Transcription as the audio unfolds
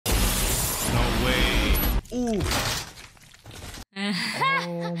Ooh. Oh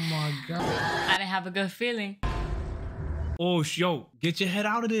my God. I didn't have a good feeling. Oh, yo, get your head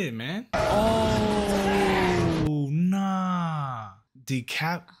out of there, man. Oh, nah.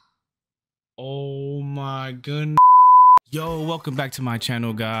 Decap. Oh my goodness. Yo, welcome back to my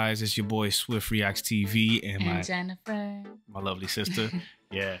channel, guys. It's your boy SwiftReactors TV and Jennifer, my lovely sister.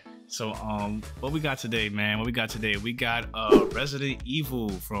 Yeah. So what we got today, man? What we got today? We got Resident Evil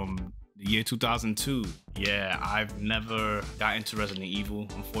from the year 2002. Yeah, I've never got into Resident Evil,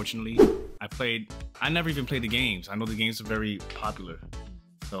 unfortunately. I never even played the games. I know the games are very popular.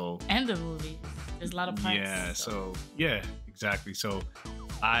 So and the movie. There's a lot of parts. Yeah, so yeah, exactly. So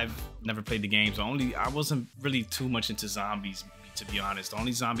I've never played the games. I wasn't really too much into zombies, to be honest. The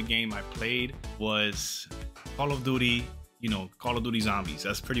only zombie game I played was Call of Duty, Call of Duty Zombies.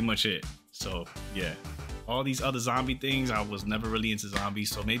 That's pretty much it. So yeah, all these other zombie things, I was never really into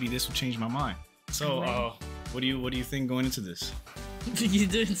zombies. So maybe this will change my mind. So what do you think going into this? You're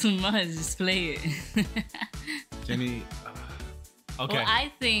doing too much. Just play it. Jenny, okay. Well,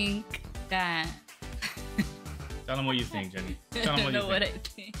 I think that. Tell them what you think, Jenny. Tell them I don't know what I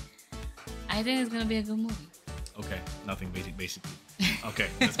think. I think it's gonna be a good movie. Okay, nothing basically. Okay,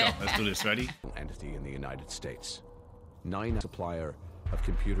 let's go. Let's do this. Ready? Entity in the United States. 9 supplier of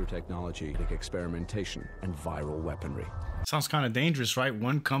computer technology, experimentation, and viral weaponry. Sounds kind of dangerous, right?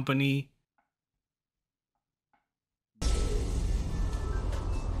 One company.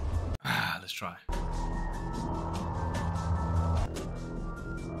 Let's try.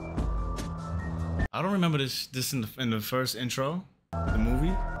 I don't remember this in the first intro, the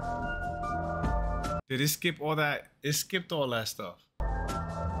movie. Did it skip all that? It skipped all that stuff.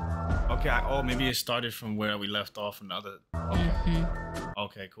 Okay, oh, maybe it started from where we left off from the other. Okay.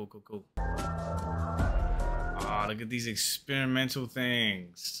 Okay, cool. Ah, look at these experimental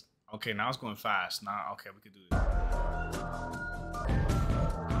things. Okay, now it's going fast. Now, okay, we could do this.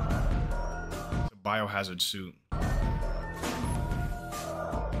 It's a biohazard suit.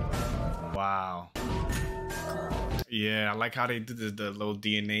 Wow. Yeah, I like how they did the little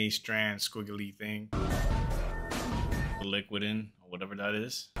DNA strand squiggly thing. The liquid in, or whatever that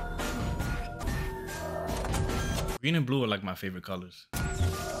is. Green and blue are like my favorite colors.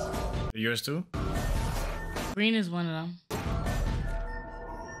 Are yours too? Green is one of them.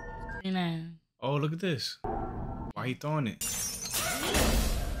 Green and... Oh, look at this. Why he throwing it?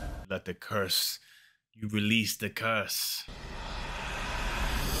 Let the curse. You release the curse.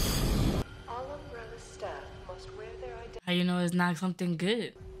 How you know it's not something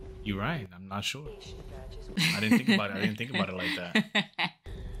good? You're right. I'm not sure. I didn't think about it. I didn't think about it like that.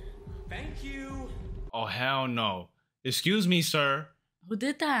 Thank you. Oh, hell no. Excuse me, sir. Who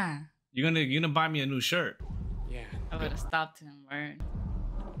did that? You're gonna buy me a new shirt. Yeah. I would have stopped him, word.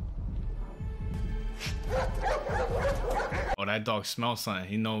 Oh, that dog smells something.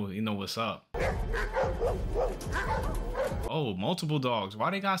 He know what's up. Oh, multiple dogs.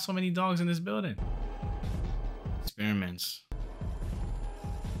 Why they got so many dogs in this building? Experiments.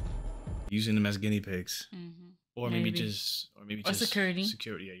 Using them as guinea pigs. Or maybe just security.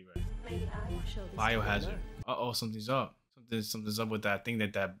 Security, yeah, you're right. Biohazard. Uh-oh, something's up. Something's up with that thing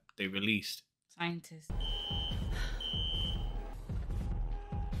that they released. Scientists.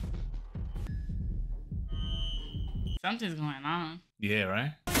 Something's going on. Yeah,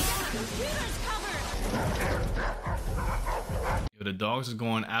 right? Yo, the dogs are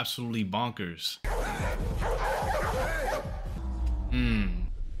going absolutely bonkers.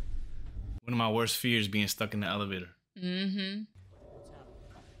 One of my worst fears being stuck in the elevator.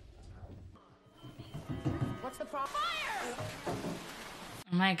 What's the problem? Fire!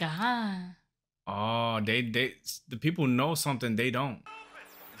 Oh my God. Oh, the people know something they don't.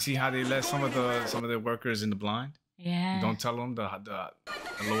 See how they let some of the workers in the blind? Yeah. Don't tell them the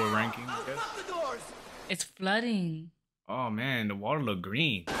lower ranking, I guess. It's flooding. Oh man, the water look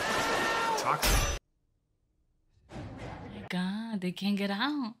green. Toxic. Oh my God, they can't get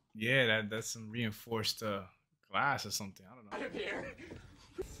out. Yeah, that's some reinforced glass or something. I don't know.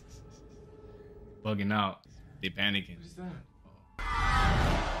 Bugging out. They panicking. What is that?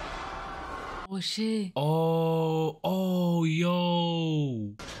 Oh shit. Oh,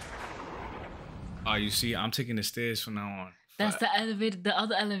 yo. Oh, you see, I'm taking the stairs from now on. That's the elevator, the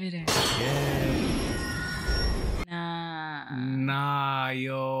other elevator. Yeah. Nah,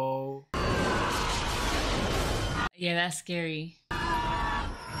 yo. Yeah, that's scary.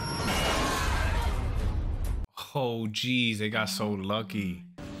 Oh, geez, they got so lucky.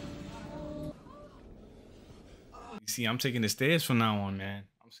 You see, I'm taking the stairs from now on, man.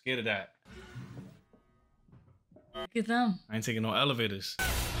 I'm scared of that. Look at them. I ain't taking no elevators.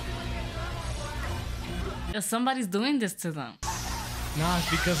 If somebody's doing this to them. Nah, it's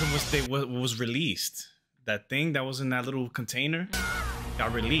because of what was released. That thing that was in that little container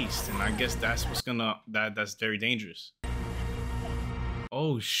got released, and I guess that's what's gonna that's very dangerous.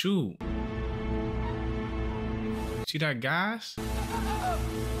 Oh shoot! See that gas?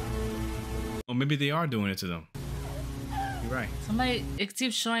 Or maybe they are doing it to them. You're right. Somebody, it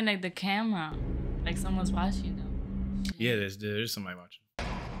keeps showing like the camera, like someone's watching them. Yeah, there's somebody watching.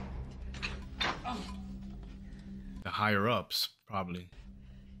 The higher ups, probably.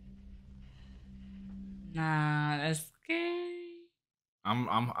 Nah, that's scary.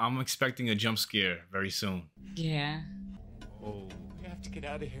 I'm expecting a jump scare very soon. Yeah. Oh, We have to get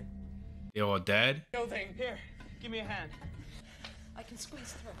out of here. they all dead? No thing. Here, give me a hand. I can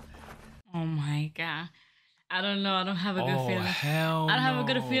squeeze through. Oh my god. I don't know. I don't have a good feeling. Hell I don't have a no.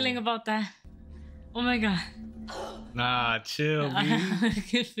 good feeling about that. Oh my god. Nah, chill, I B. have a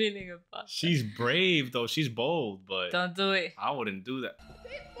good feeling about She's brave though. She's bold, but that. Don't do it. I wouldn't do that.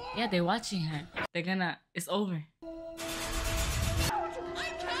 Yeah, they're watching her. They're gonna. It's over.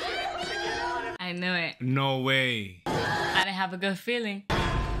 I knew it. No way. I didn't have a good feeling.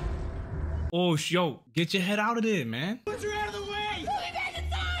 Oh, yo, get your head out of there, man. Put her out of the way!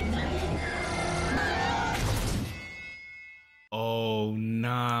 Oh,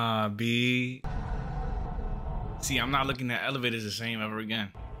 nah, B. See, I'm not looking at elevators the same ever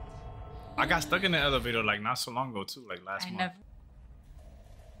again. I got stuck in the elevator like not so long ago too, like last month. Never.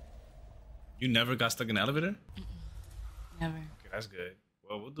 You never got stuck in the elevator? Never. Okay, that's good.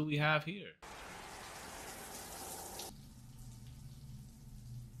 Well, what do we have here?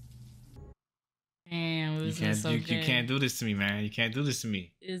 Damn, it You was can't, so you good. can't do this to me, man. You can't do this to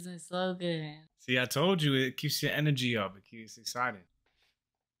me. It was so good. See, I told you, it keeps your energy up. It keeps exciting.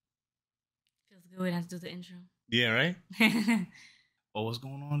 Feels good. We have to do the intro. Yeah, right? Oh, what's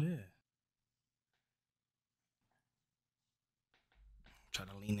going on there? Try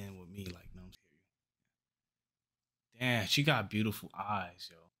to lean in with me, like, no, I'm scared. Damn, she got beautiful eyes,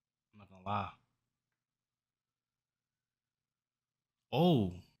 yo. I'm not gonna lie.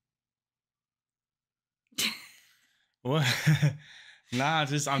 Oh. What? Nah, I'm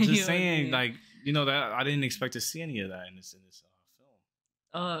just You saying, okay? like, you know, that I didn't expect to see any of that in this film.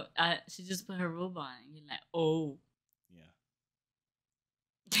 Oh, she just put her robe on. You're like, oh. Yeah.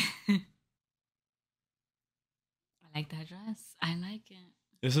 I like that dress. I like it.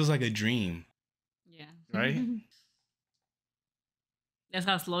 This is like a dream, Yeah. right? That's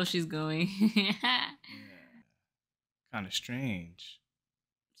how slow she's going. Yeah. Kind of strange.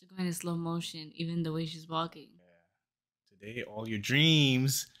 She's going in slow motion, even the way she's walking. Today, all your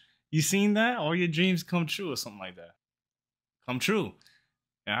dreams. You seen that? All your dreams come true or something like that. Come true.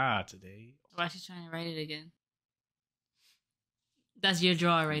 Ah, today. Why is she trying to write it again? That's your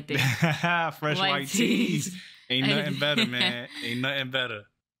draw right there. Fresh white tees. Ain't nothing better, man. Ain't nothing better.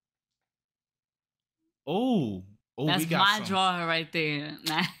 Oh. Oh, That's we got my some. drawer right there.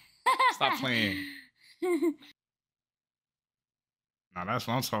 Nah. Stop playing. Now that's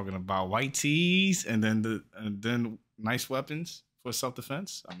what I'm talking about. White tees and then nice weapons for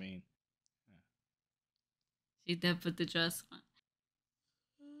self-defense. I mean, She did put the dress on.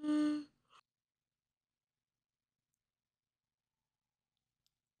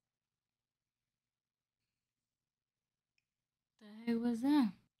 The heck was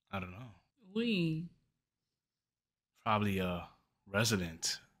that? I don't know. We. Probably a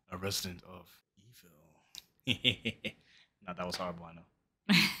resident of evil. Nah, that was horrible, I know.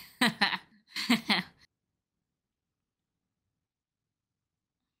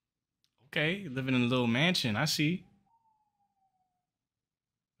 Okay, living in a little mansion. I see.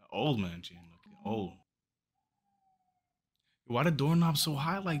 An old mansion, looking old. Why the doorknob so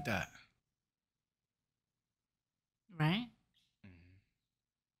high like that? Right?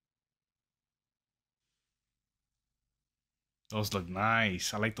 Those look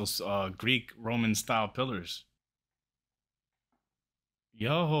nice. I like those Greek Roman style pillars.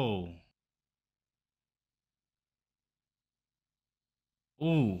 Yo.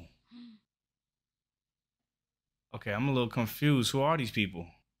 Ooh. Okay, I'm a little confused. Who are these people?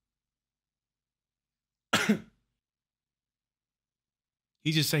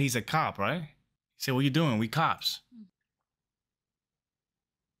 He just said he's a cop, right? He said, what you doing? We cops.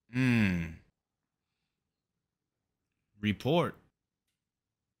 Report.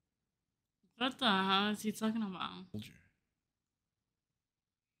 What the hell is he talking about?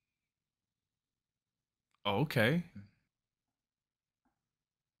 Oh, okay.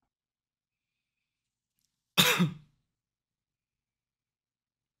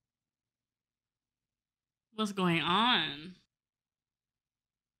 What's going on?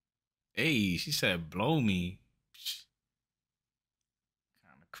 Hey, she said blow me.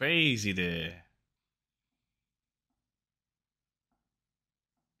 Kind of crazy there.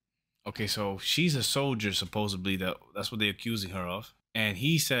 Okay, so she's a soldier supposedly. That's what they're accusing her of. And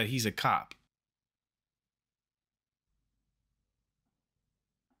he said he's a cop.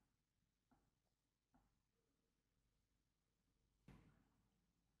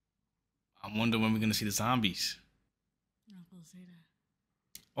 I'm wondering when we're gonna see the zombies. Not supposed to say that.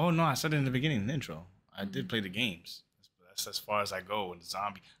 Oh no, I said it in the beginning, in the intro. I did play the games. That's as far as I go in the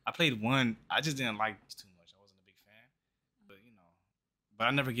zombie. I played one. I just didn't like it too much. I wasn't a big fan. But you know, but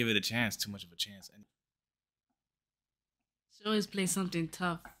I never give it a chance, too much of a chance. And She always plays something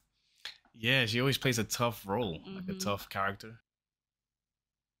tough. yeah, she always plays a tough role, like a tough character.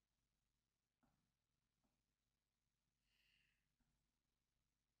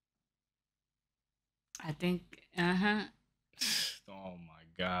 I think, Oh my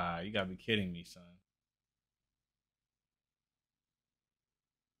god, you gotta be kidding me, son.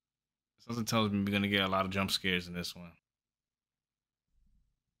 Something tells me we're gonna get a lot of jump scares in this one.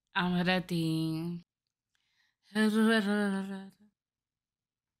 I'm ready. Where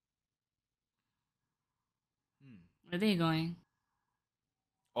are they going?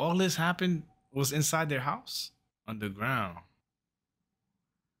 All this happened was inside their house, underground.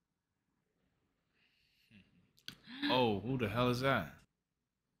 Oh, who the hell is that?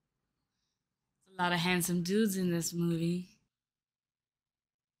 A lot of handsome dudes in this movie.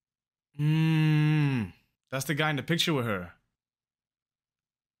 That's the guy in the picture with her.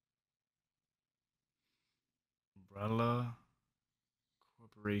 Umbrella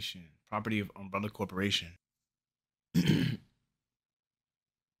Corporation. Property of Umbrella Corporation.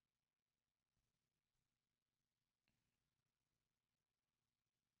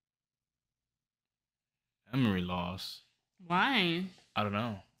 Memory loss. Why? I don't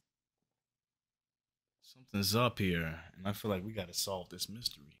know. Something's up here, and I feel like we gotta solve this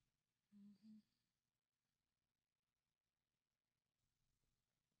mystery.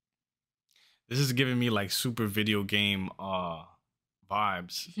 This is giving me like super video game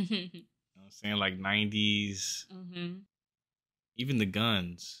vibes. You know what I'm saying? Like 90s. Even the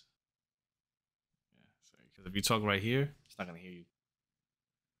guns. Yeah, sorry. Because if you talk right here, it's not gonna hear you.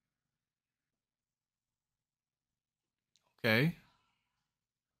 Okay.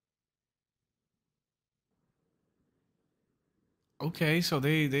 Okay, so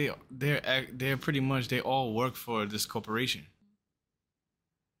they're pretty much they all work for this corporation.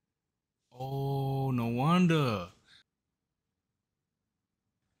 Oh, no wonder.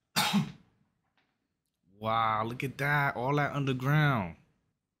 Wow, look at that. All that underground.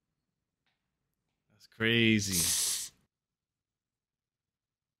 That's crazy.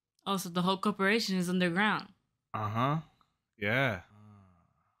 Oh, so the whole corporation is underground. Uh-huh. Yeah.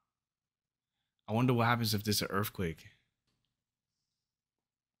 I wonder what happens if there's an earthquake.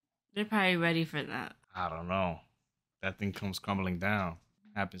 They're probably ready for that. I don't know. That thing comes crumbling down.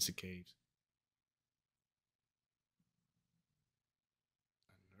 Happens to caves.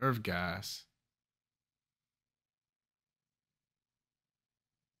 Nerve gas.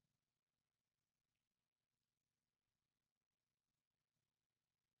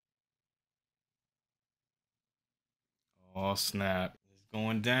 Oh, snap. It's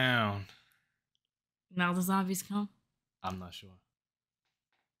going down. Now the zombies come. I'm not sure.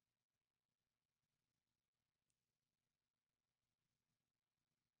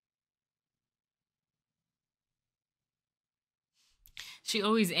 She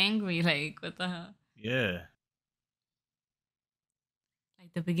always angry, like, what the hell? Yeah.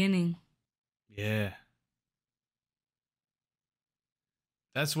 Like the beginning. Yeah.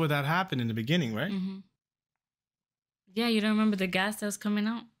 That's where that happened in the beginning, right? Yeah, you don't remember the gas that was coming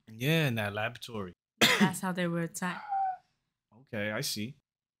out? Yeah, in that laboratory. That's how they were attacked. Okay, I see.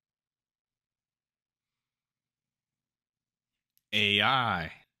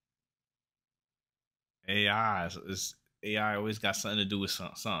 AI. AI. AI always got something to do with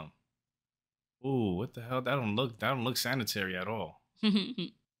something. Ooh, what the hell? That don't look sanitary at all.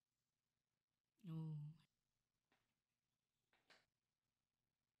 It's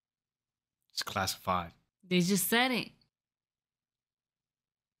classified. They just said it.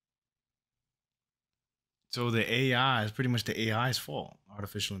 So the AI is pretty much the AI's fault.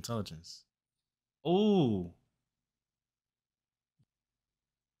 Artificial intelligence. Ooh.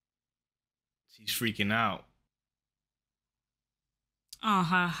 She's freaking out. Oh,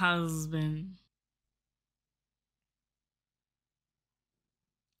 her husband.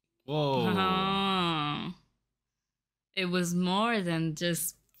 Whoa. Oh. It was more than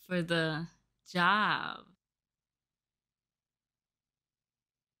just for the job.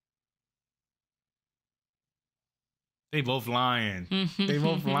 They both lying. They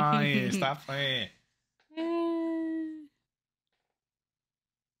both lying. Stop playing.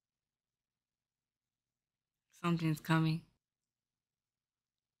 Something's coming.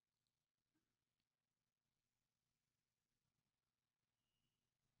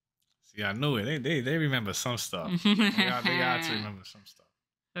 See, I knew it. They remember some stuff. They got to remember some stuff.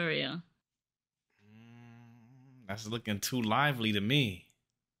 For real. That's looking too lively to me.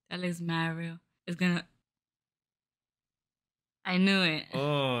 That looks mad real. It's gonna. I knew it.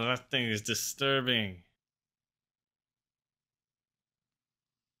 Oh, that thing is disturbing.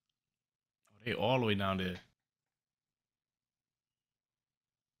 Oh, they all the way down there.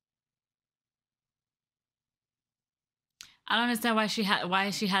 I don't understand why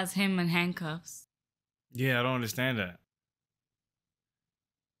she has him in handcuffs. Yeah, I don't understand that.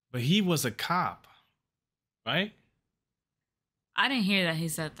 But he was a cop, right? I didn't hear that he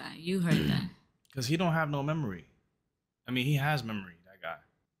said that. You heard that. Because he don't have no memory. I mean, he has memory, that guy.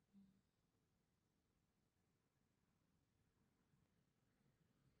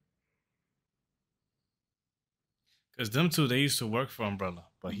 Because them two, they used to work for Umbrella.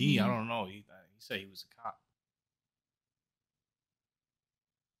 But he, I don't know. He said he was a cop.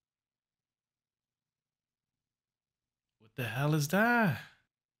 What the hell is that?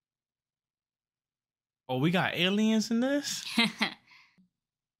 Oh, we got aliens in this?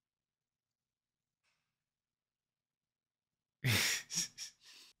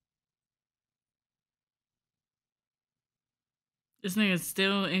 This nigga's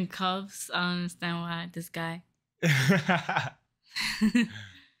still in cuffs. I don't understand why. This guy.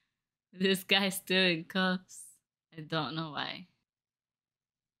 This guy's still in cuffs. I don't know why.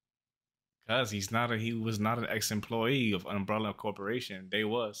 Because he was not an ex-employee of Umbrella Corporation. They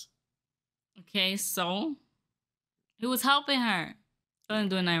was. Okay, so who was helping her? She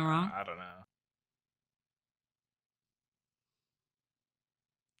wasn't doing nothing wrong. I don't know.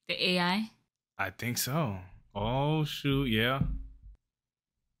 The AI? I think so. Oh, shoot, yeah.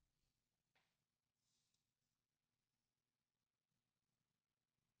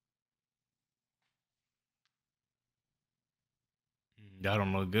 That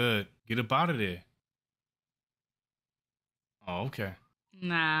don't look good. Get up out of there. Oh, okay.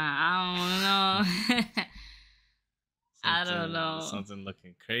 Nah, I don't know. I don't know. Something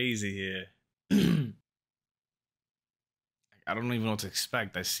looking crazy here. I don't even know what to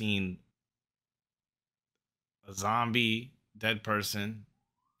expect. I seen a zombie, dead person,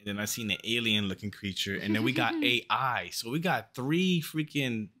 and then I seen an alien looking creature, and then we got AI. So we got 3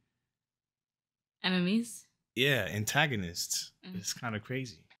 freaking enemies. Yeah, antagonists. It's kind of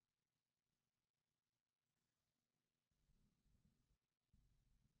crazy.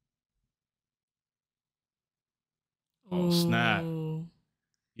 Oh, snap.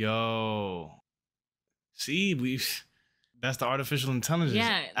 Yo. See, that's the artificial intelligence.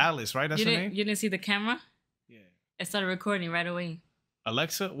 Yeah. Alice, right? That's her name? You didn't see the camera? Yeah. It started recording right away.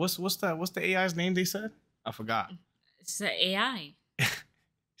 Alexa, what's the AI's name they said? I forgot. It's the AI.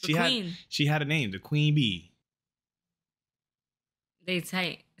 Queen. She had a name, the Queen Bee. They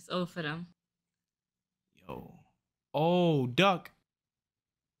tight. It's old for them. Yo. Oh, duck.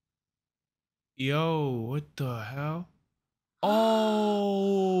 Yo, what the hell?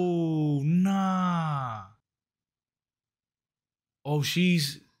 Oh, nah. Oh,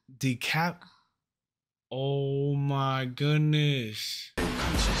 she's Oh my goodness.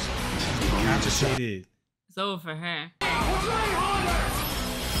 She's decapitated. It's over for her.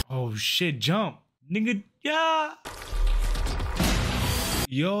 Oh shit, jump. Nigga, yeah.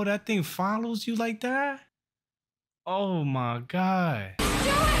 Yo, that thing follows you like that? Oh my God.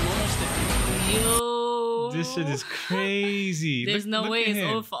 Yo. This shit is crazy. There's no way it's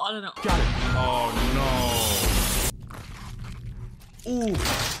over for all of them. Got it. Oh no. Ooh.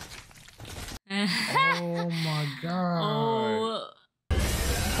 Oh my God. Oh.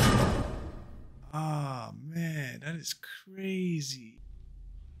 Oh man, that is crazy.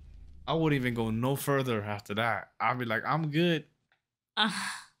 I wouldn't even go no further after that. I'd be like, I'm good.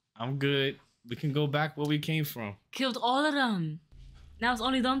 I'm good. We can go back where we came from. Killed all of them. Now it's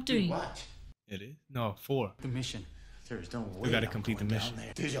only them 3. What? It is? No, 4. The mission. There's no way. We gotta complete the mission.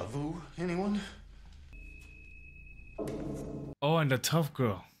 Deja vu? Anyone? Oh, and the tough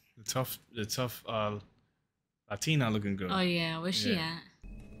girl. The tough Latina looking girl. Oh yeah, where's she at?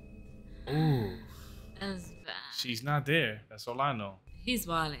 Ooh. That's bad. She's not there. That's all I know. He's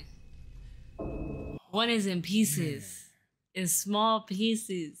wilding. One is in pieces. In small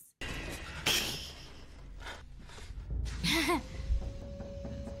pieces.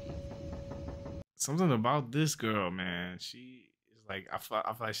 Something about this girl, man. She is like, I feel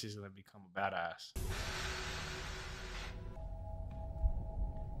like she's gonna become a badass.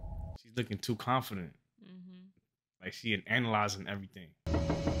 She's looking too confident. Like she analyzing everything.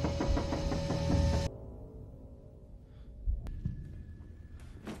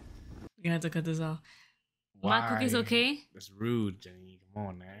 We're gonna have to cut this off. Why? My cookie's okay? That's rude, Jenny. Come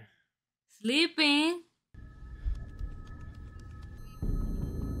on, man. Sleeping.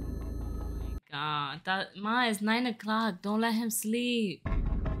 Oh my God, Ma, it's 9 o'clock. Don't let him sleep.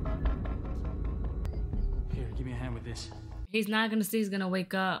 Here, give me a hand with this. He's not gonna sleep. He's gonna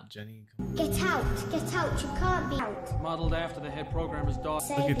wake up. Jenny, come on. Get out, you can't be out. Modeled after the head programmer's dog.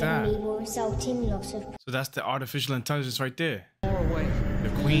 Saving that. me will result in loss of So that's the artificial intelligence right there. More away. The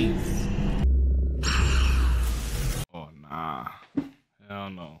queen. Oh, nah. Hell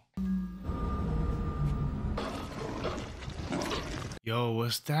no. Yo,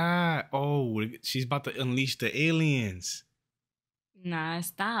 what's that? Oh, she's about to unleash the aliens. Nah, it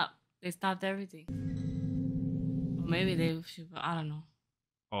stopped. They stopped everything. Or maybe they should, I don't know.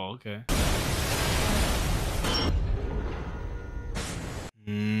 Oh, okay.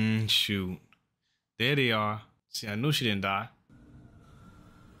 Shoot. There they are. See, I knew she didn't die.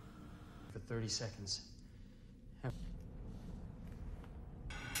 For 30 seconds.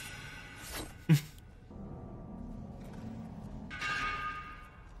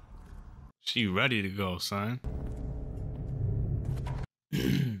 She ready to go, son. I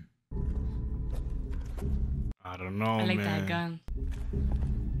don't know, I like man. that gun.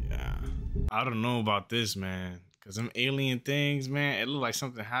 Yeah. I don't know about this, man. Because them alien things, man, it looked like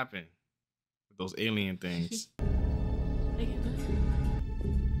something happened with those alien things.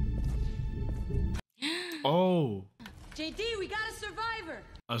 Oh. JD, we got a survivor.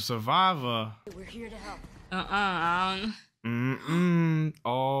 A survivor? We're here to help.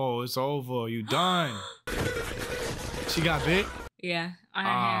 Oh, it's over. You done. She got bit? Yeah, on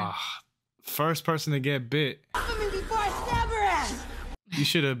her hand. First person to get bit. Stop me before I stab her ass. You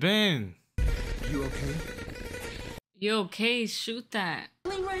should have been. You okay? You okay? Shoot that.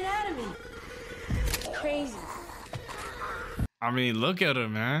 Fling right out of me. Crazy. I mean, look at her,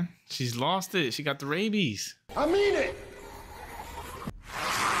 man. She's lost it. She got the rabies. I mean it.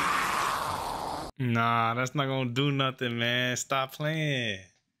 Nah, that's not gonna do nothing, man. Stop playing.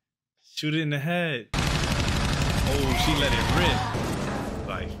 Shoot it in the head. Oh, she let it rip.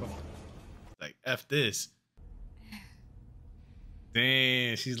 Like F this.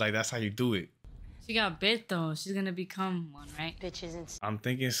 Damn, she's like, that's how you do it. She got bit though. She's gonna become one, right? Bitches and I'm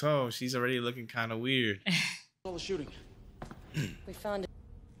thinking so. She's already looking kind of weird. All the shooting. we found it.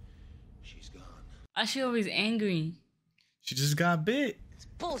 She's gone. Why is she always angry? She just got bit. It's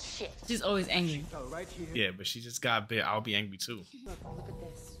bullshit. She's always angry. Oh, right here. Yeah, but she just got bit. I'll be angry too. Look at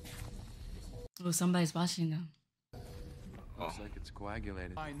this. Oh, somebody's watching them. Looks like it's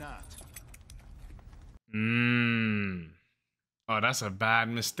coagulated. Why not? Oh, that's a bad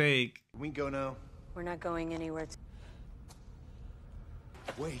mistake. We can go now. We're not going anywhere.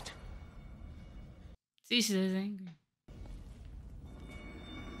 Wait. See, she's always angry.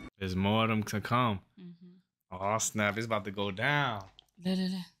 There's more of them to come. Oh, snap. It's about to go down.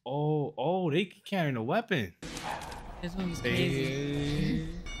 Oh, they carrying a weapon. This one's crazy.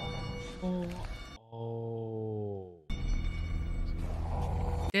 Oh.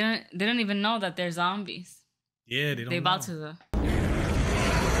 They don't even know that they're zombies. Yeah, they don't They about know. to though.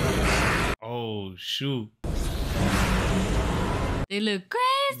 Oh, shoot. They look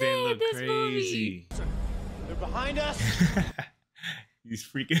crazy. They look this crazy. movie. They're behind us. He's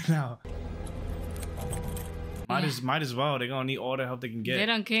freaking out. Might as well. They're gonna need all the help they can get. They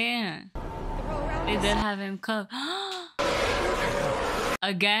don't care. They did have him cuffed.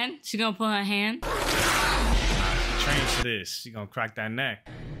 Again, she gonna put her hand. She trained for this. She gonna crack that neck.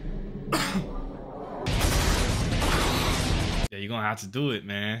 Yeah, you're gonna have to do it,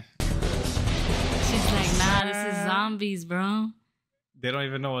 man. She's like, nah, this is zombies, bro. They don't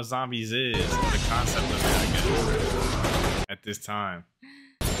even know what zombies is, or the concept of it, I guess, at this time.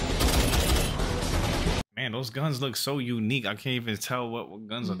 Man, those guns look so unique. I can't even tell what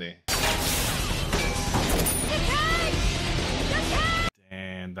guns are they.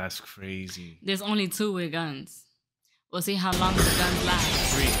 Damn, that's crazy. There's only 2 with guns. We'll see how long the guns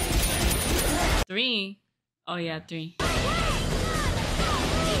last. 3. 3? Oh yeah, 3.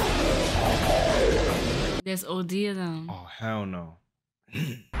 There's OD of them. Oh, hell no.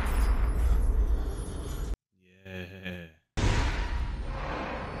 Yeah. Oh,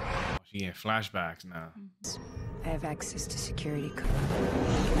 she getting flashbacks now. I have access to security code.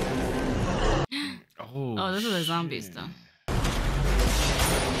 Oh, Oh, those are the zombies though.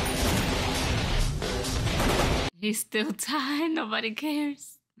 He's still tied. Nobody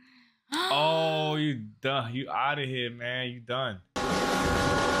cares. Oh, you done. You out of here, man. You done.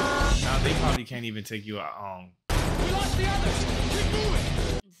 Now they probably can't even take you out. We lost the others. Keep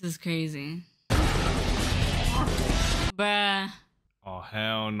moving. This is crazy. Bruh. Oh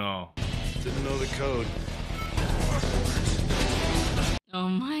hell no! Didn't know the code. Oh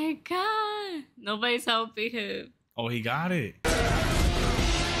my god. Nobody's helping him. Oh, he got it.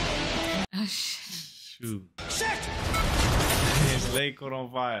 Oh shit. Shoot. Shit! His leg caught on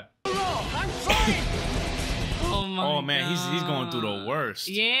fire. No, I'm trying. Oh my god. Oh man, he's going through the worst.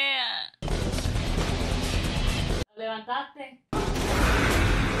 Yeah. Levantaste.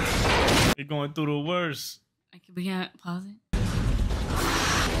 He's going through the worst. We can't pause it.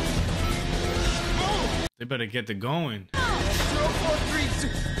 They better get the going.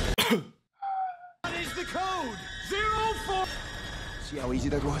 0430. What is the code? 04. See how easy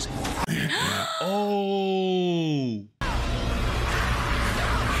that was? Oh.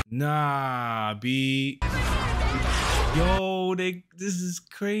 Nah, B. Yo, this is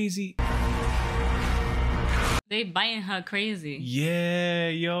crazy. They biting her crazy. Yeah,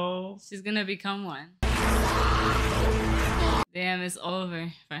 yo. She's gonna become one. Damn, it's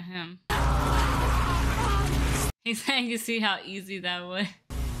over for him. He's saying you see how easy that was.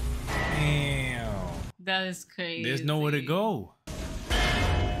 Damn. That is crazy. There's nowhere to go.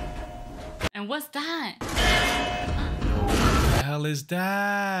 And what's that? What the hell is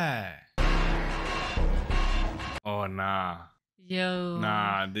that? Oh, nah. Yo.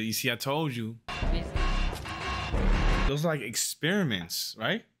 Nah, you see, I told you. Those are like experiments,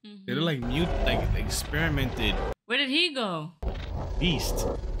 right? They're like experimented. Where did he go? Beast.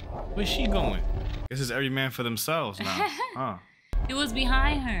 Where's she going? This is every man for themselves now. Huh? He was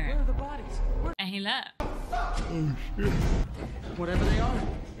behind Where her. are the bodies? And he left. Whatever they are.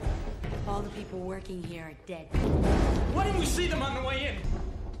 All the people working here are dead. Why didn't you see them on the way in?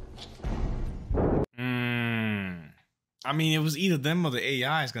 I mean, it was either them or the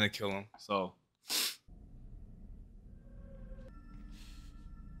AI is gonna kill him. So.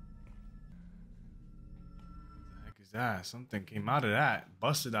 What the heck is that? Something came out of that.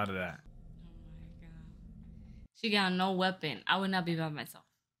 Busted out of that. Oh my god. She got no weapon. I would not be by myself.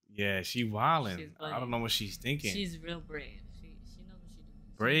 Yeah, she wildin'. She's I don't know what she's thinking. She's real brave. She knows what she's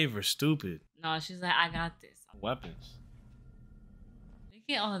doing. Brave or stupid? No, she's like, I got this. Weapons. Look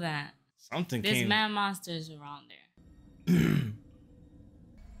at all that. Something There's came. mad monsters around there.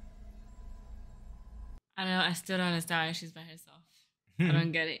 I know, I still don't understand why she's by herself. I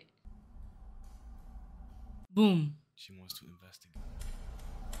don't get it. Boom. She wants to investigate.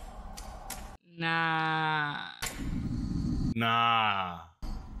 Nah.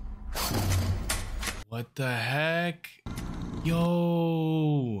 What the heck?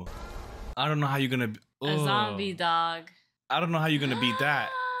 Yo. I don't know how you're gonna. A zombie dog. I don't know how you're gonna beat that.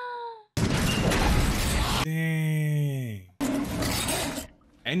 Dang.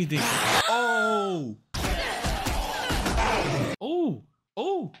 Anything. Oh. Oh.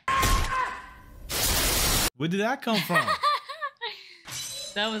 Oh. Where did that come from?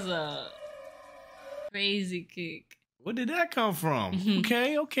 That was a crazy kick. Where did that come from?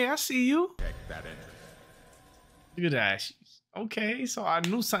 Okay, I see you. Look at that. Okay, so I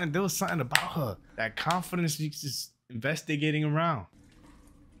knew something. There was something about her. That confidence, just investigating around.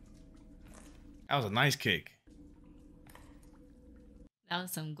 That was a nice kick. That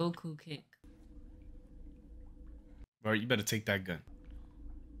was some Goku kick. Bro, you better take that gun.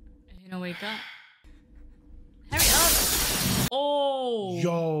 You don't wake up. Hurry up! Oh!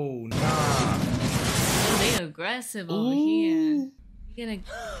 Yo, nah. Oh, they aggressive over here. You gonna...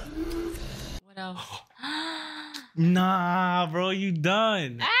 What else? Nah, bro, you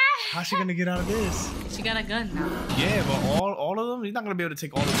done. How's she gonna get out of this? She got a gun now. Yeah, but all of them, you're not gonna be able to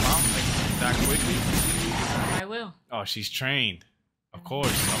take all of them out like that quickly. I will. Oh, she's trained. Of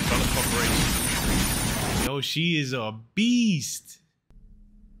course, Umbrella Corporation. Yo, she is a beast.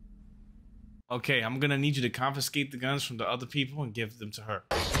 Okay, I'm gonna need you to confiscate the guns from the other people and give them to her.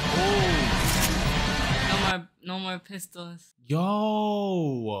 Oh. No more pistols. Yo.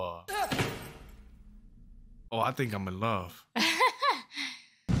 Oh, I think I'm in love.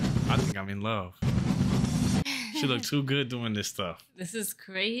 I think I'm in love. She looked too good doing this stuff. This is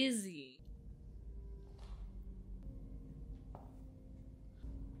crazy.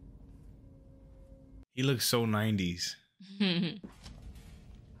 He looks so 90s.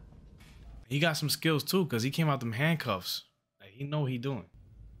 He got some skills too, because he came out them handcuffs. Like, he know what he doing.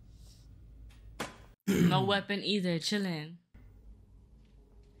 No weapon either, chilling.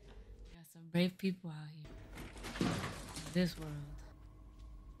 Got some brave people out here. In this world.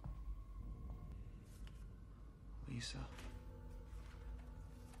 Lisa.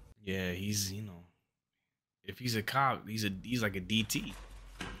 Yeah, he's, you know, if he's a cop, he's like a DT.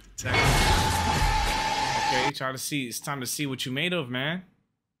 Okay, try to see. It's time to see what you made of, man.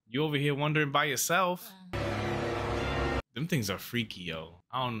 You over here wondering by yourself. Them things are freaky, yo.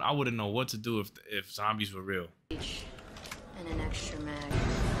 I wouldn't know what to do if zombies were real. And an extra mag.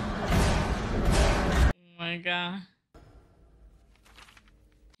 Oh my god.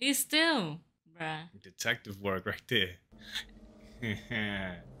 He's still, bruh. Detective work right there.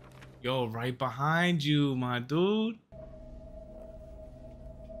 Yo, right behind you, my dude.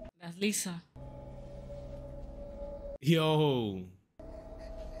 That's Lisa. Yo.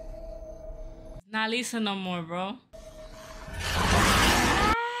 It's not Lisa no more, bro.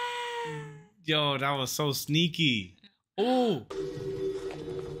 Yo, that was so sneaky. Ooh.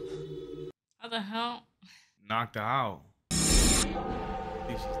 How the hell? Knocked her out. I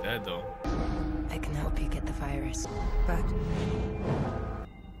think she's dead, though. I can help you get the virus, but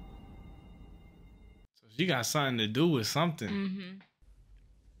So she got something to do with something. Mm-hmm.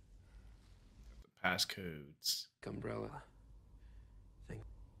 The passcodes. Umbrella. Think.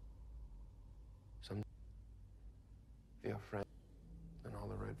 Some. Your friend. And all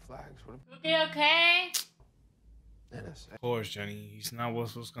the red flags would have Okay. been us. Of course, Jenny. He's not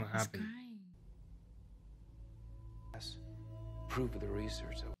what's gonna happen. Proof of the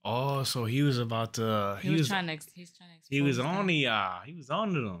research. Oh, so he was about to. He's trying to. He was on the. He was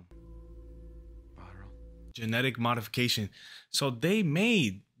on to them. Genetic modification. So they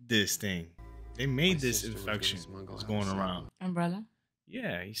made this thing. They made this infection that's going around. Umbrella.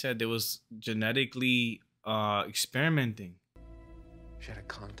 Yeah, he said there was genetically experimenting. She had a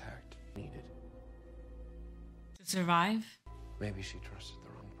contact needed. To survive. Maybe she trusted the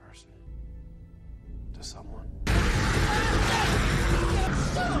wrong person. To someone.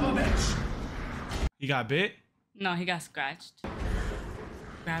 Son of a bitch! He got bit? No, he got scratched.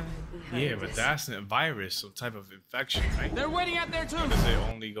 Grab it. Yeah, but that's a virus, some type of infection, right? They're waiting out there too. Or does it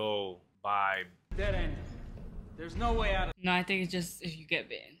only go by? Dead end. There's no way out of. No, I think it's just if you get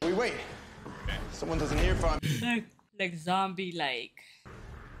bitten. Wait. Someone doesn't hear from me. Like zombie, like.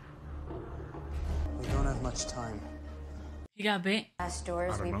 We don't have much time. He got bit. last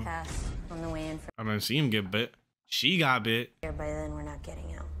doors I we don't know. passed on the way in from I didn't see him get bit. She got bit. here. By then, we're not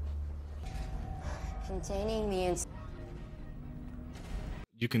getting out. Containing the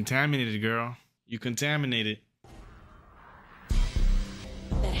You contaminated, girl. You contaminated.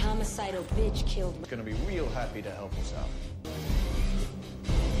 that homicidal bitch killed. Gonna be real happy to help us out.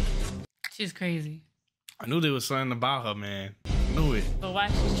 She's crazy. I knew there was something about her, man. I knew it. But why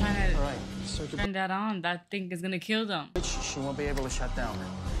she's trying to All right, circuit turn that on? That thing is gonna kill them. she won't be able to shut down.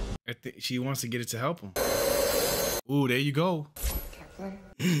 I think she wants to get it to help him. Ooh, there you go.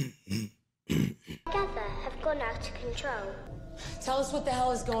 Together have gone out of control. Tell us what the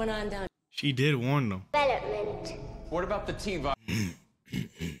hell is going on down. She did warn them. Development. What about the T-virus?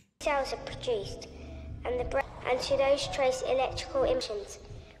 Cells are produced, and to those trace electrical emissions.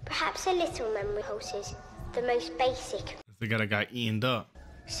 Perhaps a little memory pulses, the most basic. They got a guy eaten up.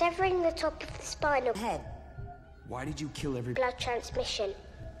 Severing the top of the spinal Head. Why did you kill every? blood transmission,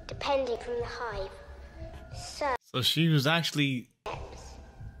 depending from the hive. So she was actually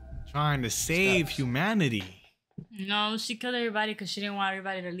trying to save humanity. No, she killed everybody because she didn't want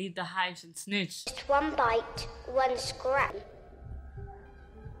everybody to leave the hives and snitch. Just one bite, one scrap.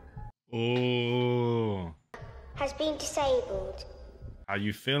 Oh, Has been disabled. how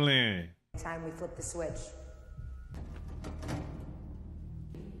you feeling? Time we flip the switch.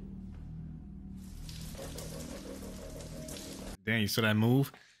 Damn, you saw that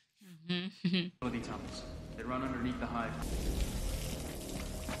move? Utility tunnels. They run underneath the hive.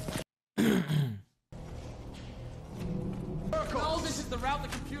 No, this is the route the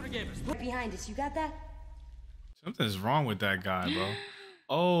computer gave us. Right behind us, you got that? Something's wrong with that guy, bro.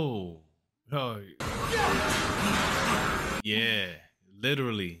 Oh. Yeah,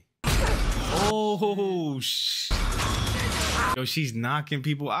 literally. Oh, yo, she's knocking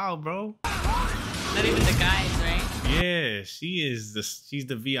people out, bro. Not even the guys, right? Yeah, she's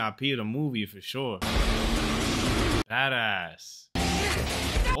the VIP of the movie for sure. Badass.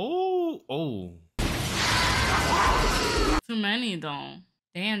 Oh. Too many though.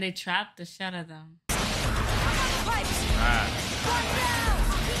 Damn, they trapped the shit out of them.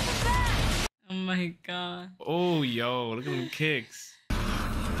 Oh my god. Oh, yo, look at them kicks.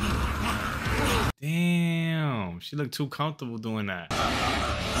 Damn, she looked too comfortable doing that.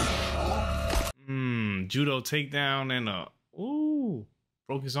 Judo takedown and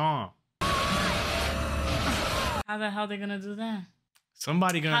broke his arm. How the hell they gonna do that?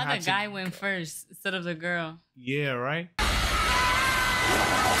 Somebody gonna How have the to. guy went first instead of the girl? Yeah, right.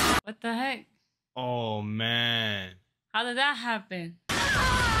 What the heck? Oh man. How did that happen?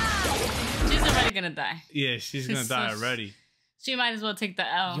 She's already gonna die. Yeah, she's gonna die already. She might as well take the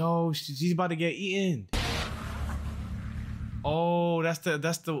L. Yo, she's about to get eaten. Oh, that's the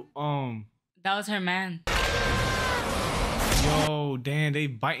That was her man. Yo, damn, they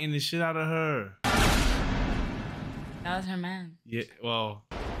biting the shit out of her. That was her man. Yeah, well,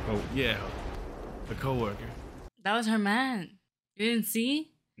 oh yeah, the coworker. That was her man. You didn't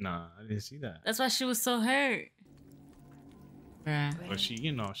see? Nah, I didn't see that. That's why she was so hurt. Bruh. But she,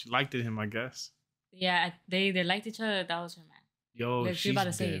 you know, she liked him, I guess. Yeah, they liked each other. That was her man. Yo, Like, she's about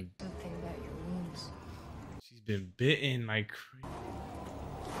to say been, Something about your wounds. she's been bitten like crazy.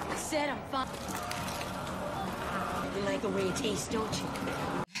 I said I'm fine. You like the way it tastes, don't you?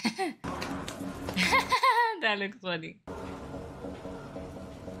 That looks funny.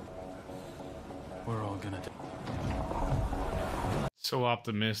 We're all gonna die. So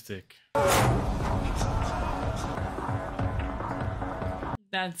optimistic.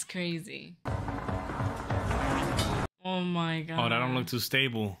 That's crazy. Oh my god. Oh, that don't look too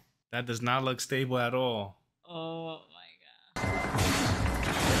stable. That does not look stable at all. Oh my god.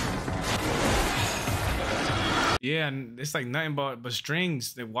 Yeah, and it's like nothing but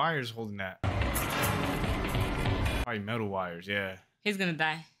strings, the wires holding that. Probably metal wires, yeah. He's gonna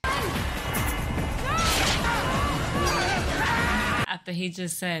die. After he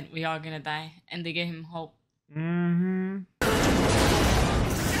just said we are gonna die, and they gave him hope. Mm-hmm.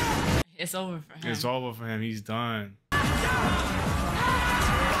 It's over for him. It's over for him. He's done.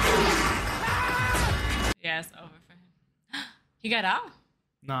 Yeah, it's over for him. He got out?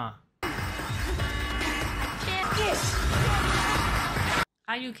 Nah.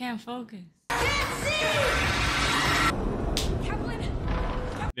 How you can't focus?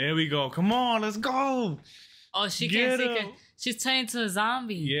 There we go. Come on, let's go. Oh, she Get can't see. him. She's turning into a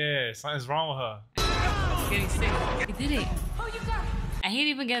zombie. Yeah, something's wrong with her. She's getting sick. He did it. Oh, you got And he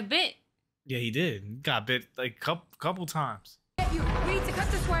didn't even get bit. Yeah, he did. He got bit like couple times. you. We need to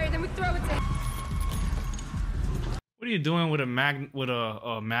cut this wire, then we throw it to. What are you doing with a magnum?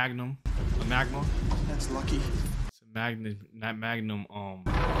 A magnum? That's lucky. It's a magnum.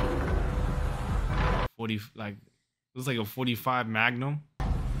 40 like looks like a 45 magnum.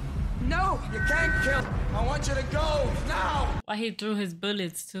 No, you can't kill. I want you to go now. Why he threw his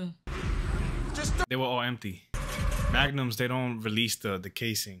bullets too? Just They were all empty. Magnums, they don't release the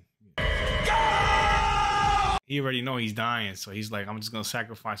casing. He already know he's dying, so he's like, I'm just gonna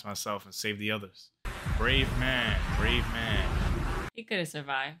sacrifice myself and save the others. Brave man, brave man. He could have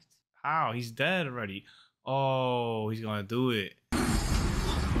survived. How? He's dead already. Oh, he's gonna do it.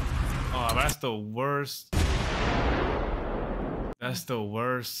 Oh, that's the worst. That's the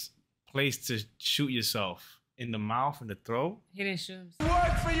worst place to shoot yourself. In the mouth, in the throat. He didn't shoot himself.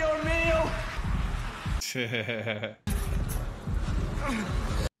 work for your meal. So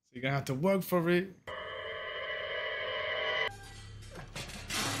you're gonna have to work for it.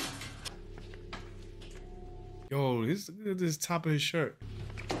 Yo, look at this top of his shirt.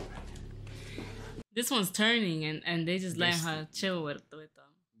 This one's turning, and they just letting her chill with them.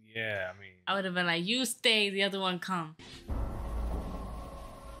 Yeah, I mean. I would have been like, you stay, the other one come.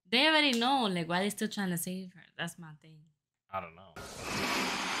 They already know, like, why they still trying to save her. That's my thing. I don't know.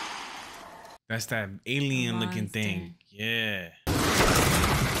 That's that alien looking thing. Yeah.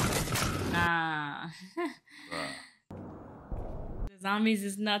 Nah. The zombies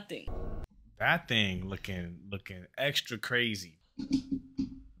is nothing. That thing looking extra crazy.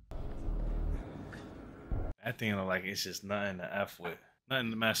 That thing look like it's just nothing to F with.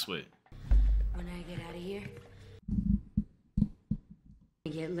 Nothing to mess with. When I get out of here, I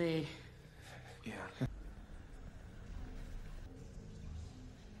get laid. Yeah.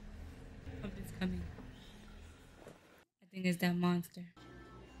 Something's coming. I think it's that monster.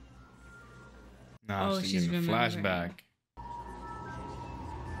 Nah, Oh, she's in a remembering. flashback.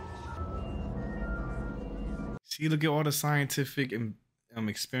 See, look at all the scientific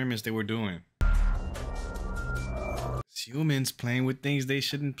experiments they were doing. It's humans playing with things they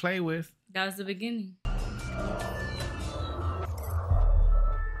shouldn't play with. That was the beginning.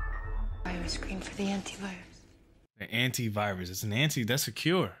 Virus screen for the antivirus. The antivirus. It's an that's a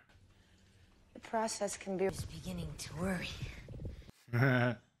cure. The process can be just beginning to worry.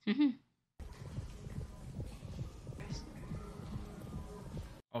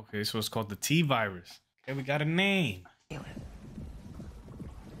 Okay, so it's called the T virus. Okay, we got a name.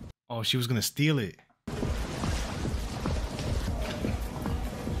 Oh, she was gonna steal it.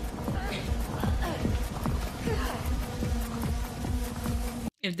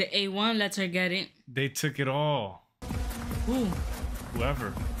 If the A1 lets her get it, They took it all. who?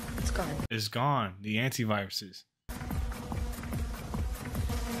 Whoever. It's gone. It's gone. The antiviruses.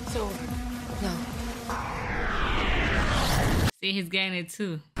 So, No. See, he's getting it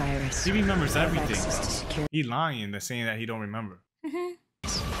too. Virus. He remembers everything. Access to secure. He lying. They're saying that he don't remember.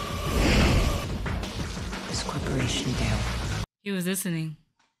 This corporation down. He was listening.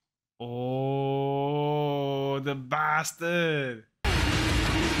 Oh, the bastard.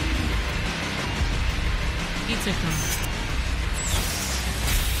 He took him.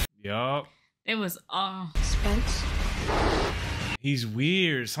 Yup. It was all. Spence. He's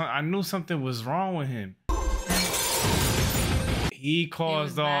weird. I knew something was wrong with him. He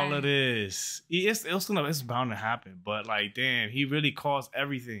caused all of this. It's bound to happen, but like, damn, he really caused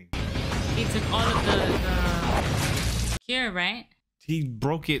everything. He took all of the cure, right? He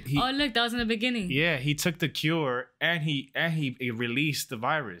broke it. Oh, look, that was in the beginning. Yeah, he took the cure and he released the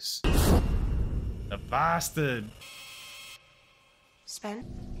virus. The bastard. Spence.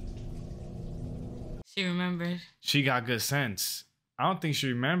 She remembered. She got good sense. I don't think she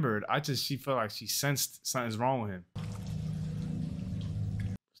remembered. She felt like she sensed something's wrong with him.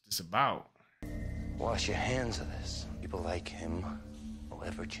 What's this about? Wash your hands of this. People like him will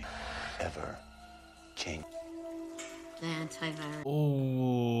ever change. The antivirus.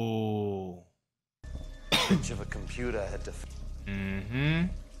 Oh. Which of a computer had to. Mm-hmm.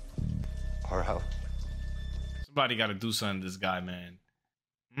 Or how? Somebody got to do something to this guy, man.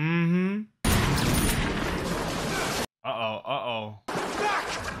 Mm-hmm. Uh-oh.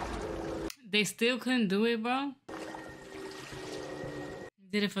 They still couldn't do it, bro.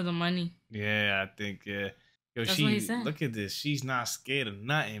 Did it for the money. Yeah, I think, yeah. Yo, That's what he said. Look at this. She's not scared of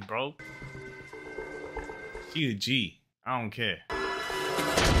nothing, bro. She a G. I don't care.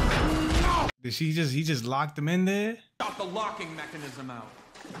 Did he just locked them in there? Got the locking mechanism out.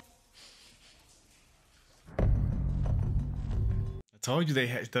 I told you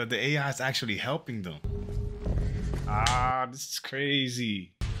the AI is actually helping them. Ah, this is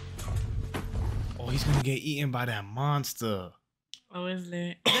crazy. Oh, he's gonna get eaten by that monster. Oh, is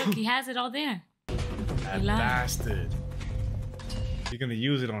it? Look, he has it all there. That bastard. He's gonna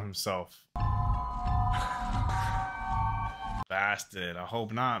use it on himself. Bastard. I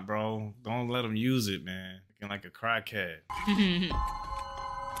hope not, bro. Don't let him use it, man. Looking like a crackhead.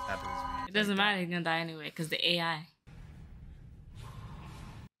 It doesn't matter. He's gonna die anyway because the AI.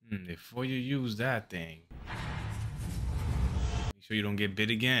 Before you use that thing, make sure you don't get bit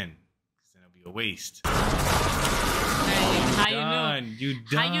again. Because then it'll be a waste. How you know? You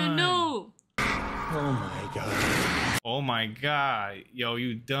done. How you know? Oh my god. Oh my god. Yo,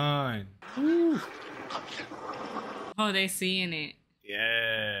 you done. Oh, they seeing it.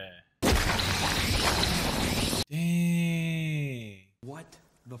 Yeah. Dang. What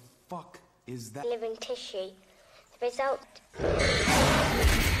the fuck is that? Living tissue. The result.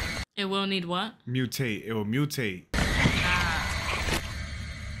 It will need what? Mutate. It will mutate.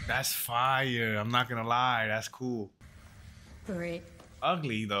 That's fire. I'm not gonna lie. That's cool. Great.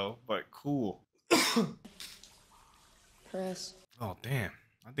 Ugly though, but cool. Press. Oh damn.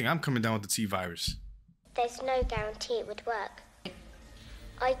 I think I'm coming down with the T-virus. There's no guarantee it would work.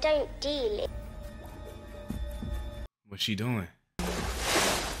 I don't deal it. What's she doing?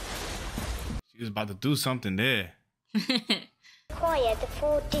 She was about to do something there. Require the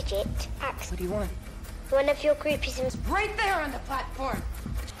 4-digit access. What do you want? One of your groupies is Right there on the platform.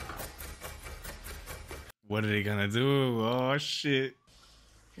 What are they gonna do? Oh shit.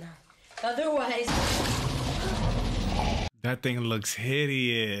 No. Otherwise. That thing looks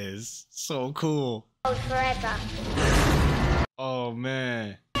hideous. So cool. forever. Oh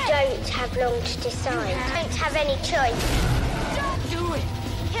man. Don't have long to decide. Don't have any choice. Don't do it.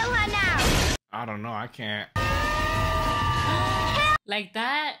 Kill her now. I don't know. I can't. Like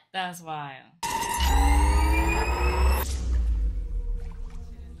that? That's wild.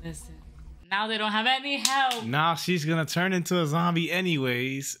 Listen. Now they don't have any help. Now she's gonna turn into a zombie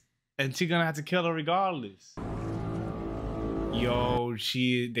anyways, and she's gonna have to kill her regardless. Yo,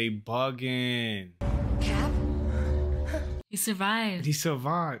 they bugging. Cap? He survived. He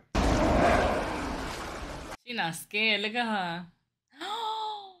survived. She not scared. Look at her.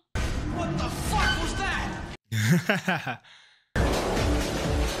 What the fuck was that?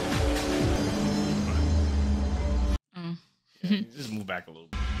 Yeah, just move back a little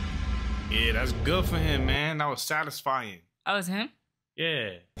bit. Yeah, that's good for him, man. That was satisfying. Oh, it's him?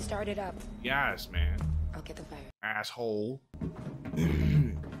 Yeah. Start it up. Yes, man. I'll get the fire. Asshole.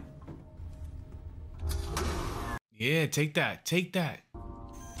 Yeah, take that. Take that.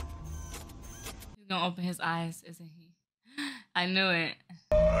 He's gonna open his eyes, isn't he? I knew it.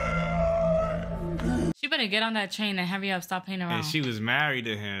 She better get on that train and hurry up. Stop playing around. And she was married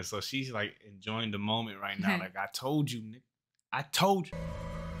to him, so she's like enjoying the moment right now. Like, I told you, Nick. I told you.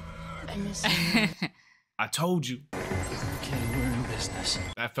 I miss you. I told you. Okay, we're in business.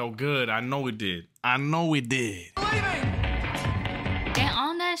 That felt good. I know it did. I know it did. Get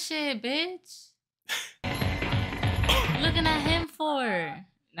on that shit, bitch. Looking at him for?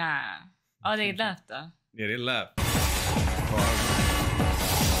 Nah. Oh, they left though. Yeah, they left.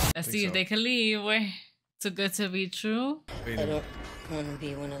 Let's see if they can leave. We're too good to be true. I don't want to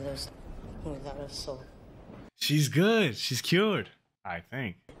be one of those without a soul. She's good. She's cured, I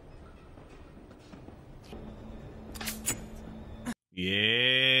think.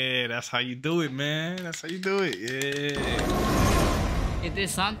 Yeah, that's how you do it, man. That's how you do it. Yeah. It did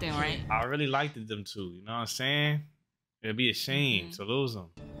something, right? I really liked them two. You know what I'm saying? It'd be a shame to lose them.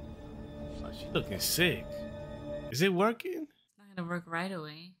 Oh, she looking sick. Is it working? It's not gonna work right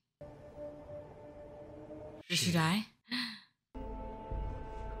away. Did she die?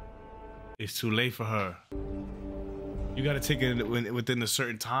 It's too late for her. You gotta take it within a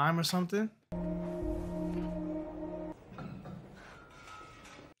certain time or something.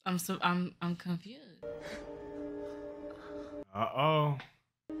 I'm confused. Uh-oh.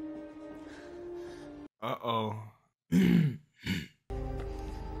 Uh-oh. You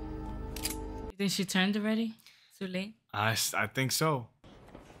think she turned already? Too late? I think so.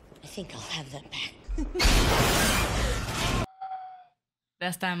 I think I'll have that back.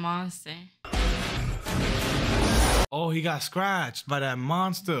 That's that monster. Oh, he got scratched by that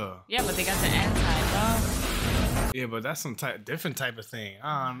monster. Yeah, but they got the anti, bro. Yeah, but that's some different type of thing.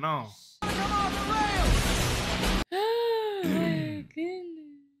 I don't know. Oh my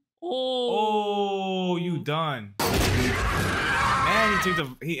goodness. Oh, you done.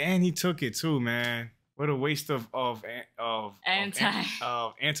 And he took it too, man. What a waste of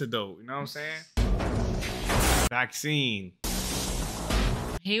antidote. You know what I'm saying? Vaccine.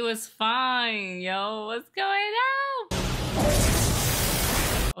 He was fine, yo. What's going on?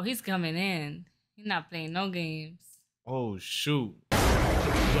 Oh, he's coming in. He's not playing no games. Oh, shoot.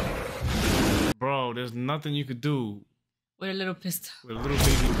 Bro, there's nothing you could do With a little pistol. with a little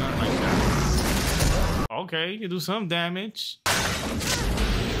baby gun like that. Okay, you can do some damage.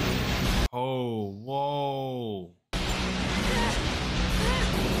 Oh, whoa.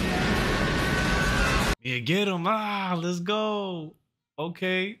 Yeah, get him. Ah, let's go.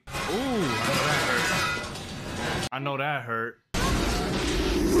 Okay. Ooh, I know that hurt.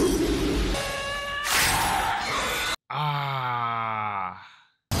 Ah.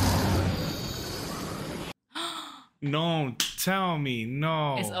 No, tell me,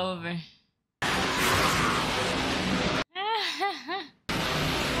 no. It's over. Oh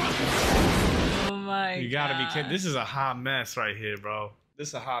my God. You gotta be kidding. This is a hot mess right here, bro. This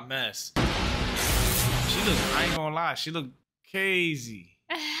is a hot mess. She look, I ain't gonna lie, she look crazy.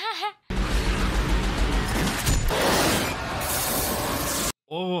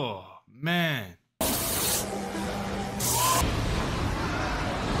 Oh, man.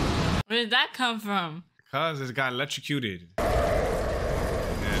 Where did that come from? Because it got electrocuted.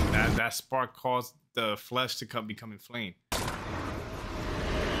 And that spark caused the flesh to become inflamed.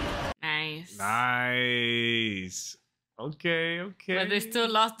 Nice. Nice. Okay, okay. But they still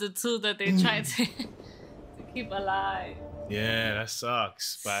lost the two that they tried to keep alive. Yeah, that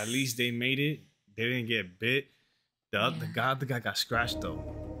sucks. But at least they made it. They didn't get bit. The guy got scratched though.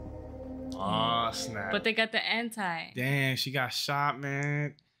 Oh, snap. But they got the anti. Damn, she got shot,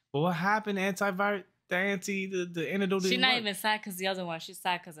 man. But what happened? The antivirus, the antidote didn't She's not work. even sad because the other one. She's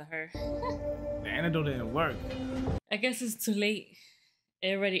sad because of her. The antidote didn't work. I guess it's too late.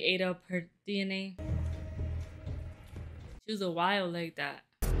 It already ate up her DNA. She was a wild like that.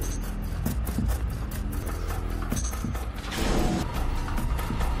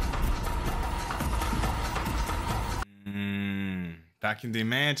 Back in the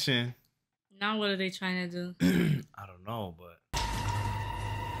mansion. Now what are they trying to do? I don't know, but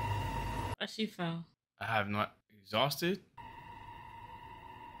Oh, she fell. I have not exhausted.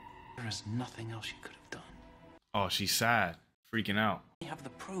 There is nothing else you could have done. Oh, she's sad, freaking out. We have the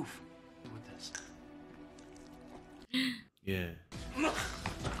proof with this. Yeah.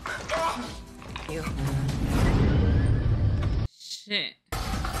 You. Shit.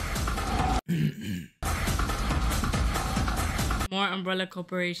 More Umbrella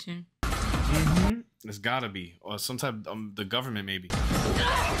Corporation. It's gotta be, or some type the government maybe.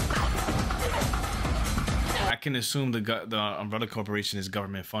 I can assume the Umbrella Corporation is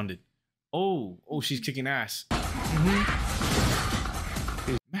government funded. Oh, she's kicking ass.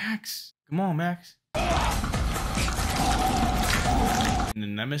 Max, come on, Max. In the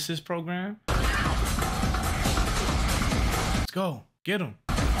Nemesis program. Let's go, get him.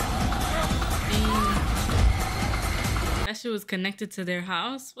 That shit was connected to their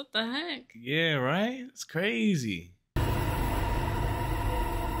house? What the heck? Yeah, right? It's crazy. And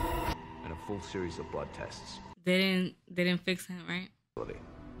a full series of blood tests. They didn't fix him, right?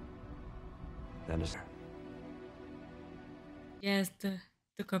 Then is Yes, the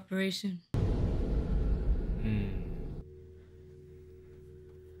corporation.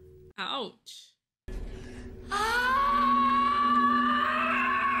 Ouch.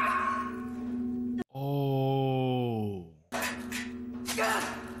 Oh.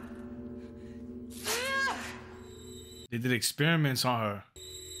 They did experiments on her.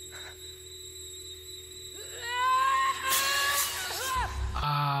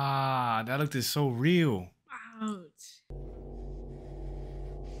 Ah, that looked so real. Ouch.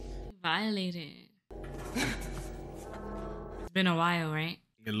 Violated. It's been a while, right?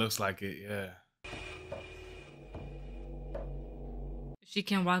 It looks like it, yeah. If she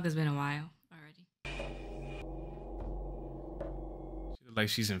can't walk, it's been a while already. She look like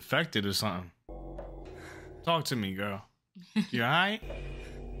she's infected or something. Talk to me, girl. You alright?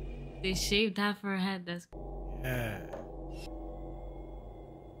 They shaved half her head. That's Yeah.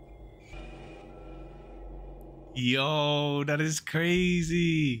 Yo, that is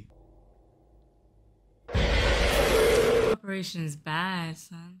crazy. corporation is bad,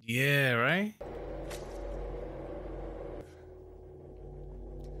 son. Yeah, right?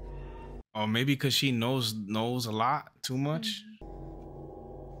 Or maybe because she knows a lot too much.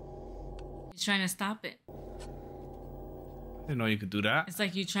 He's trying to stop it. I didn't know you could do that. It's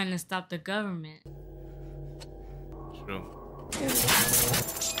like you're trying to stop the government. True.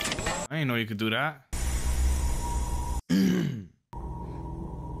 I didn't know you could do that.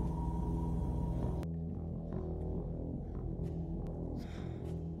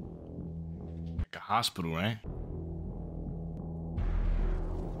 Like a hospital, right?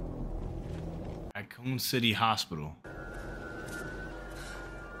 Raccoon City Hospital.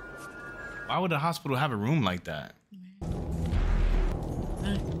 Why would a hospital have a room like that?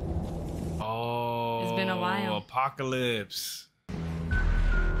 Oh, it's been a while. Apocalypse.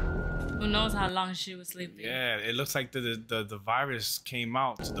 Who knows how long she was sleeping? Yeah, it looks like the virus came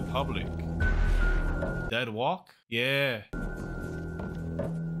out to the public. Dead walk? Yeah.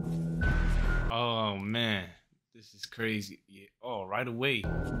 Oh man, this is crazy. Yeah. Oh, right away.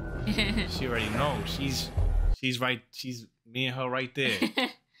 She already knows. She's right. She's me and her right there.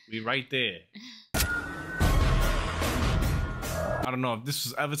 We right there. I don't know if this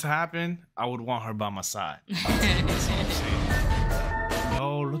was ever to happen. I would want her by my side. That's all I'm saying.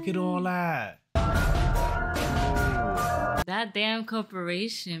 Yo, look at all that. That damn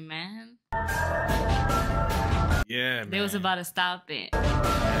corporation, man. Yeah, man. They was about to stop it.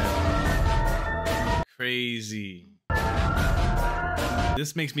 Crazy.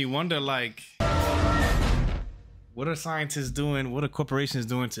 This makes me wonder, like, what are scientists doing? What are corporations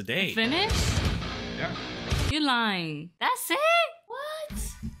doing today? Finished? Yeah. You lying. That's it? What?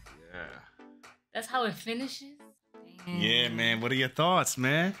 Yeah. That's how it finishes? Damn. Yeah, man. What are your thoughts,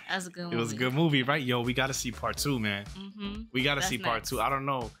 man? That's a good movie. It was a good movie, right? Yo, we got to see part 2, man. We got to see part 2. I don't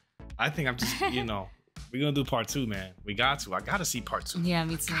know. I think I'm just, you know, we're going to do part 2, man. We got to. I got to see part 2. Yeah,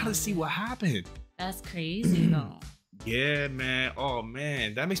 me too. Got to see what happened. That's crazy, though. Yeah, man. Oh,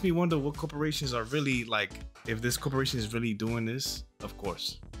 man. That makes me wonder what corporations are really, like, if this corporation is really doing this, of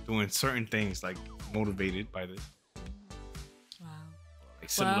course, doing certain things, like, motivated by this. Wow. Like,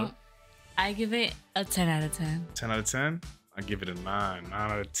 similar. Well, I give it a 10 out of 10. 10 out of 10? I give it a 9. 9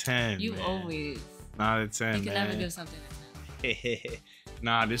 out of 10. You man. always. 9 out of 10, You can man. never give something a 10.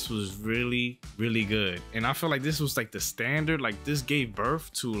 Nah, this was really, really good. And I feel like this was like the standard. Like, this gave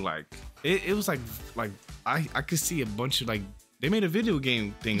birth to, like, it was like I could see a bunch of, like, they made a video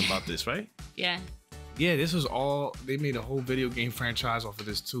game thing about this, right? Yeah. Yeah, this was all, they made a whole video game franchise off of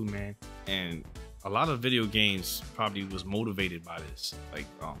this too, man. And a lot of video games probably was motivated by this. Like,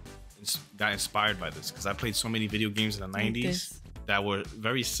 got inspired by this. Because I played so many video games in the 90s that were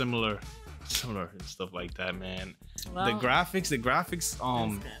very similar and stuff like that, man. Well, the graphics,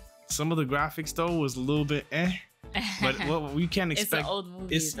 some of the graphics though was a little bit but what we can't expect. It's an old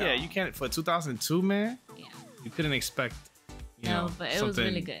movie. Yeah, you can't, for 2002, man. Yeah, you couldn't expect. You know, but it was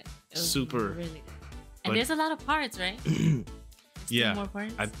really good. It was super, really good. And there's a lot of parts, right? Yeah, 2 more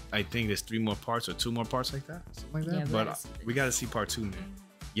parts? I think there's 3 more parts or 2 more parts like that, something like that. Yeah, but we gotta see part 2, man.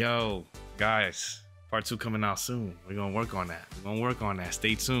 Yo, guys, part 2 coming out soon. We're gonna work on that.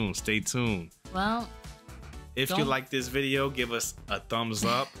 Stay tuned. Stay tuned. Well, if you like this video, give us a thumbs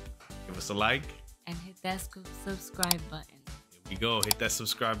up, give us a like, and hit that subscribe button. Here we go. Hit that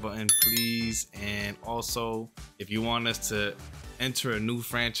subscribe button, please. And also, if you want us to enter a new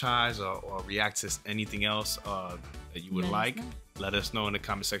franchise or react to anything else, that you would like, let us know in the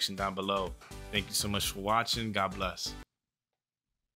comment section down below. Thank you so much for watching. God bless.